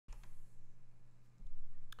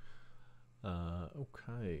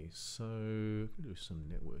Okay, so I'm going to do some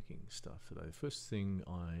networking stuff today. The first thing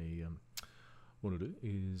I want to do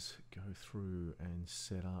is go through and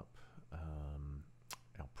set up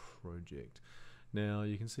our project. Now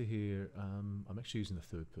you can see here I'm actually using the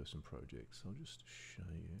third person project, so I'll just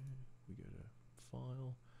show you. We go to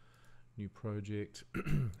File, New Project.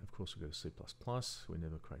 Of course we go to C++. We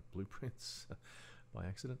never create blueprints by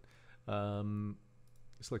accident.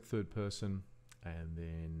 Select third person and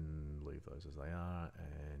then leave those as they are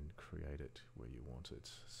and create it where you want it.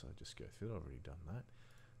 So just go through it. I've already done that.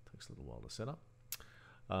 Takes a little while to set up.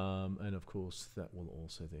 And of course that will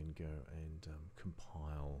also then go and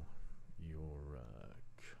compile your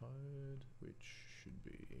code, which should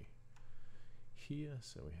be here.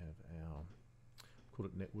 So we have our, called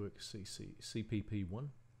it network CPP1,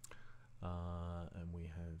 and we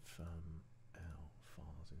have our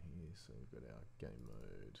files in here. So we've got our game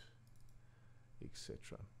mode,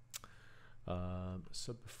 etc.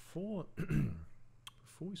 So before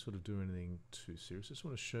we sort of do anything too serious, I just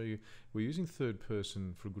want to show you we're using third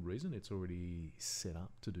person for a good reason. It's already set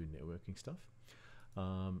up to do networking stuff,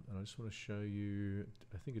 and I just want to show you.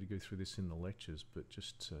 I think I'd go through this in the lectures, but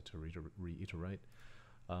just to reiterate,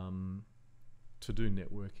 to do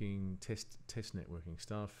networking, test networking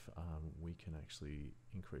stuff, we can actually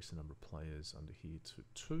increase the number of players under here to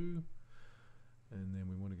 2. And then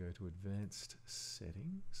we want to go to advanced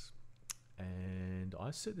settings, and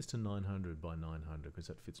I set this to 900 by 900 because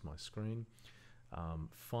that fits my screen.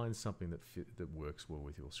 Find something that works well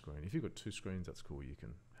with your screen. If you've got 2 screens, that's cool. You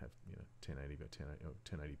can have 1080 by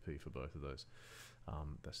 1080p for both of those.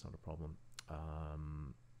 That's not a problem.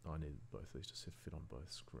 I need both of these to fit on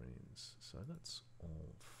both screens, so that's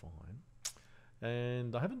all fine.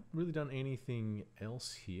 And I haven't really done anything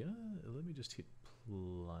else here. Let me just hit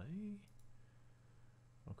play.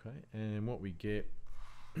 Okay, and what we get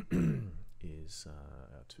is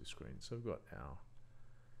our 2 screens. So we've got our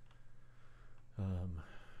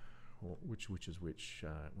which is which,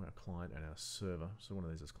 our client and our server. So one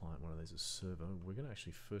of these is client, one of these is server. We're going to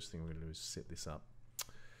actually, first thing we're going to do is set this up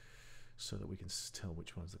so that we can tell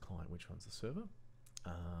which one's the client, which one's the server.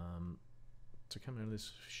 To come out of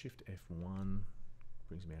this, Shift F1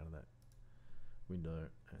 brings me out of that window,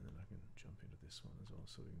 and then I can jump into this one as well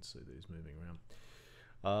so we can see these moving around.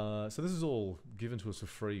 So this is all given to us for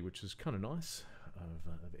free, which is kind of nice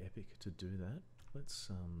of Epic to do that. Let's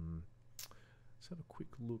have a quick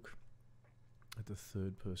look at the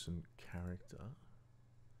third person character.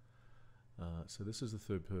 So this is the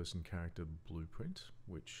third person character blueprint,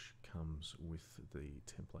 which comes with the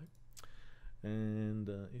template. And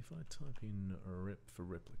if I type in rep for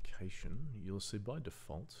replication, you'll see by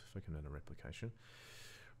default, if I can add a replication,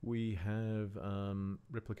 we have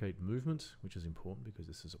replicate movement, which is important because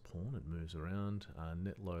this is a pawn, it moves around,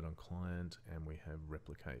 net load on client, and we have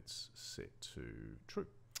replicates set to true.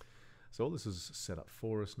 So all this is set up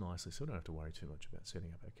for us nicely, so we don't have to worry too much about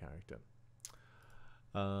setting up our character.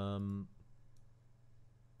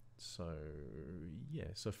 So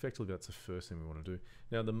yeah, so effectively that's the first thing we want to do.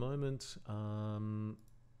 Now at the moment,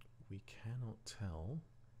 we cannot tell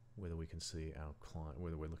whether we can see our client,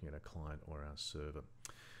 whether we're looking at our client or our server.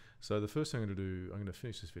 So the first thing I'm going to do, I'm going to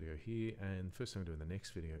finish this video here, and first thing I'm going to do in the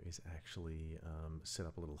next video is actually set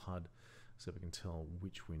up a little HUD so we can tell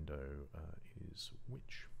which window is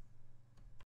which.